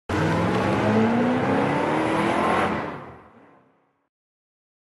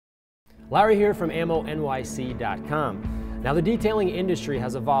Larry here from AmmoNYC.com. Now, the detailing industry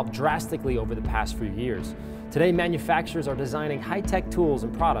has evolved drastically over the past few years. Today, manufacturers are designing high-tech tools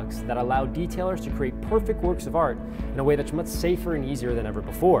and products that allow detailers to create perfect works of art in a way that's much safer and easier than ever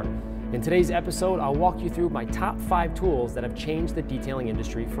before. In today's episode, I'll walk you through my top 5 tools that have changed the detailing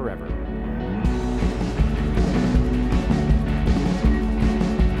industry forever.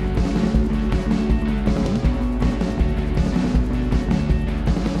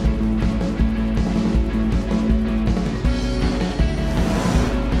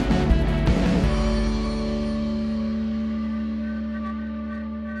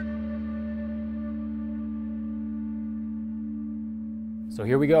 So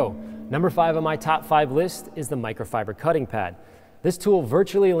here we go. Number 5 on my top 5 list is the microfiber cutting pad. This tool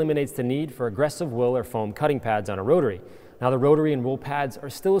virtually eliminates the need for aggressive wool or foam cutting pads on a rotary. Now, the rotary and wool pads are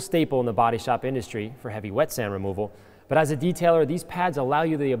still a staple in the body shop industry for heavy wet sand removal, but as a detailer, these pads allow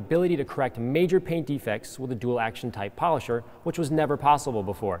you the ability to correct major paint defects with a dual action type polisher, which was never possible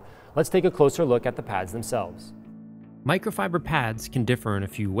before. Let's take a closer look at the pads themselves. Microfiber pads can differ in a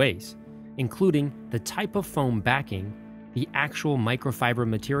few ways, including the type of foam backing, the actual microfiber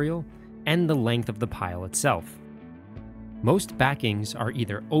material, and the length of the pile itself. Most backings are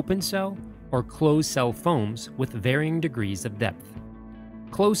either open cell or closed cell foams with varying degrees of depth.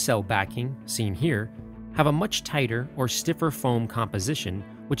 Closed cell backing, seen here, have a much tighter or stiffer foam composition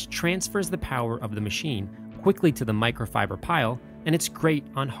which transfers the power of the machine quickly to the microfiber pile, and it's great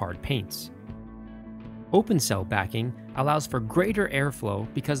on hard paints. Open cell backing allows for greater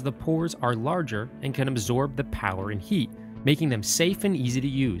airflow because the pores are larger and can absorb the power and heat, making them safe and easy to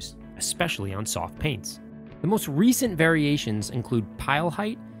use, especially on soft paints. The most recent variations include pile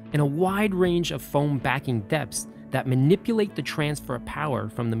height and a wide range of foam backing depths that manipulate the transfer of power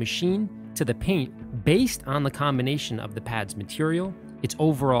from the machine to the paint based on the combination of the pad's material, its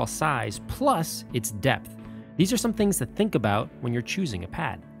overall size, plus its depth. These are some things to think about when you're choosing a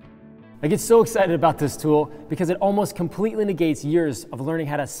pad. I get so excited about this tool because it almost completely negates years of learning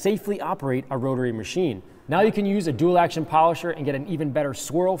how to safely operate a rotary machine. Now you can use a dual action polisher and get an even better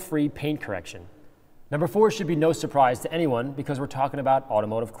swirl-free paint correction. Number 4 should be no surprise to anyone because we're talking about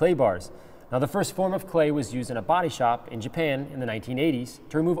automotive clay bars. Now, the first form of clay was used in a body shop in Japan in the 1980s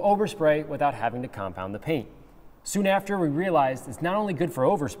to remove overspray without having to compound the paint. Soon after, we realized it's not only good for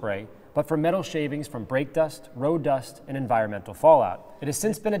overspray, but for metal shavings from brake dust, road dust, and environmental fallout. It has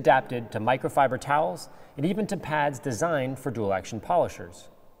since been adapted to microfiber towels and even to pads designed for dual action polishers.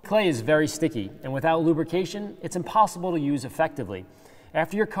 Clay is very sticky, and without lubrication, it's impossible to use effectively.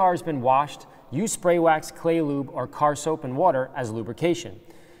 After your car has been washed, use spray wax, clay lube, or car soap and water as lubrication.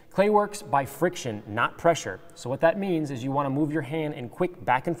 Clay works by friction, not pressure. So what that means is you want to move your hand in quick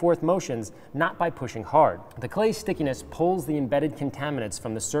back and forth motions, not by pushing hard. The clay's stickiness pulls the embedded contaminants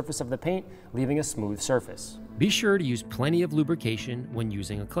from the surface of the paint, leaving a smooth surface. Be sure to use plenty of lubrication when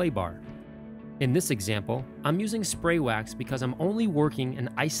using a clay bar. In this example, I'm using spray wax because I'm only working an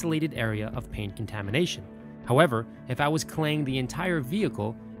isolated area of paint contamination. However, if I was claying the entire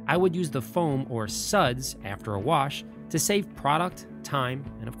vehicle, I would use the foam or suds after a wash to save product, time,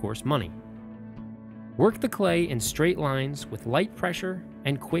 and of course money. Work the clay in straight lines with light pressure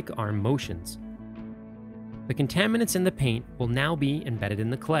and quick arm motions. The contaminants in the paint will now be embedded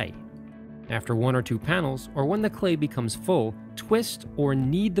in the clay. After 1 or 2 panels, or when the clay becomes full, twist or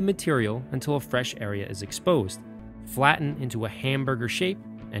knead the material until a fresh area is exposed. Flatten into a hamburger shape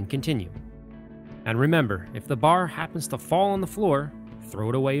and continue. And remember, if the bar happens to fall on the floor, throw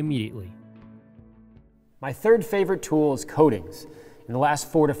it away immediately. My third favorite tool is coatings. In the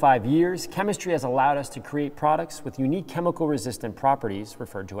last 4 to 5 years, chemistry has allowed us to create products with unique chemical resistant properties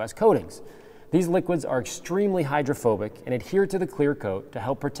referred to as coatings. These liquids are extremely hydrophobic and adhere to the clear coat to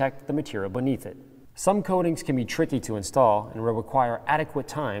help protect the material beneath it. Some coatings can be tricky to install and will require adequate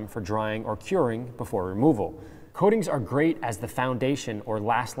time for drying or curing before removal. Coatings are great as the foundation or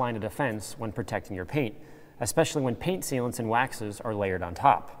last line of defense when protecting your paint, especially when paint sealants and waxes are layered on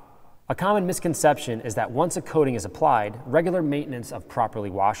top. A common misconception is that once a coating is applied, regular maintenance of properly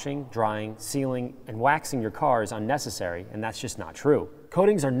washing, drying, sealing, and waxing your car is unnecessary, and that's just not true.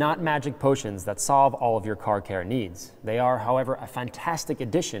 Coatings are not magic potions that solve all of your car care needs. They are, however, a fantastic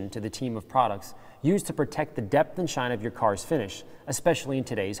addition to the team of products used to protect the depth and shine of your car's finish, especially in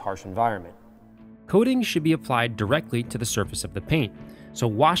today's harsh environment. Coatings should be applied directly to the surface of the paint, so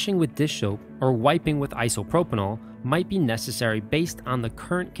washing with dish soap or wiping with isopropanol might be necessary based on the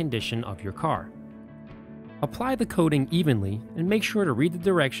current condition of your car. Apply the coating evenly and make sure to read the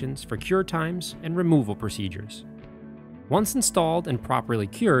directions for cure times and removal procedures. Once installed and properly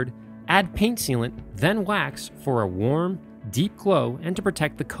cured, add paint sealant, then wax for a warm, deep glow, and to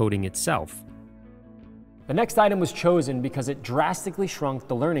protect the coating itself. The next item was chosen because it drastically shrunk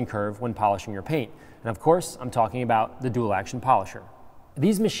the learning curve when polishing your paint. And of course, I'm talking about the dual action polisher.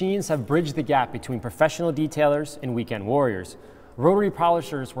 These machines have bridged the gap between professional detailers and weekend warriors. Rotary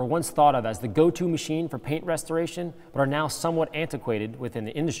polishers were once thought of as the go-to machine for paint restoration, but are now somewhat antiquated within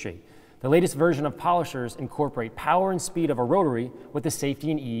the industry. The latest version of polishers incorporate power and speed of a rotary with the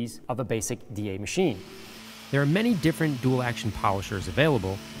safety and ease of a basic DA machine. There are many different dual action polishers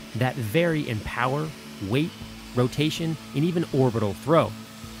available that vary in power, weight, rotation, and even orbital throw.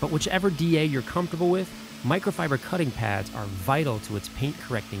 But whichever DA you're comfortable with, microfiber cutting pads are vital to its paint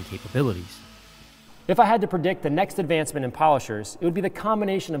correcting capabilities. If I had to predict the next advancement in polishers, it would be the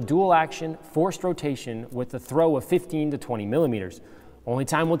combination of dual action, forced rotation with the throw of 15 to 20 millimeters. Only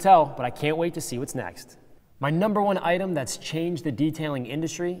time will tell, but I can't wait to see what's next. My number one item that's changed the detailing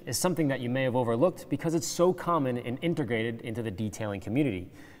industry is something that you may have overlooked because it's so common and integrated into the detailing community.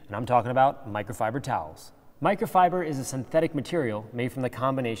 And I'm talking about microfiber towels. Microfiber is a synthetic material made from the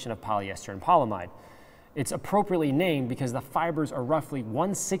combination of polyester and polyamide. It's appropriately named because the fibers are roughly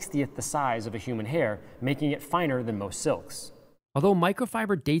 1/60th the size of a human hair, making it finer than most silks. Although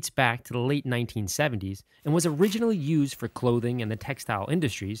microfiber dates back to the late 1970s and was originally used for clothing and the textile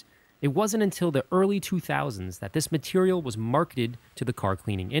industries, it wasn't until the early 2000s that this material was marketed to the car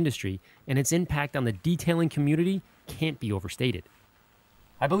cleaning industry, and its impact on the detailing community can't be overstated.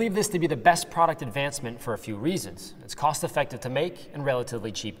 I believe this to be the best product advancement for a few reasons. It's cost-effective to make and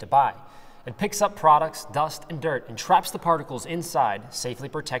relatively cheap to buy. It picks up products, dust, and dirt and traps the particles inside, safely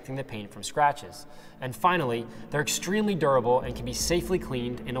protecting the paint from scratches. And finally, they're extremely durable and can be safely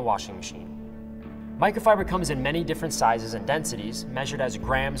cleaned in a washing machine. Microfiber comes in many different sizes and densities, measured as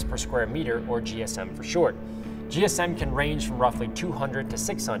grams per square meter, or GSM for short. GSM can range from roughly 200 to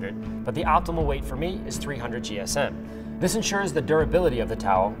 600, but the optimal weight for me is 300 GSM. This ensures the durability of the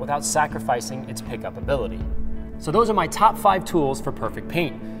towel without sacrificing its pickup ability. So those are my top 5 tools for perfect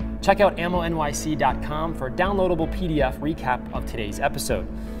paint. Check out ammonyc.com for a downloadable PDF recap of today's episode.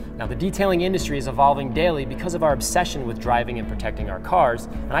 Now, the detailing industry is evolving daily because of our obsession with driving and protecting our cars,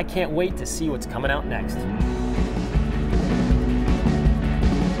 and I can't wait to see what's coming out next.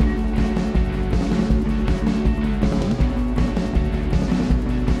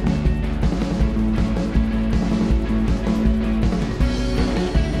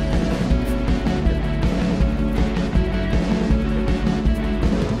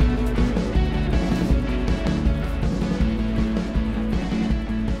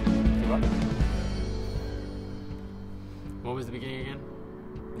 What was the beginning again?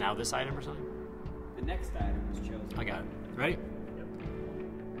 Now this item or something? The next item was chosen. I got it. Ready? Yep.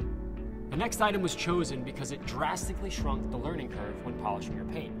 The next item was chosen because it drastically shrunk the learning curve when polishing your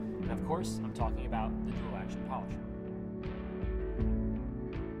paint. And of course, I'm talking about the dual action polisher.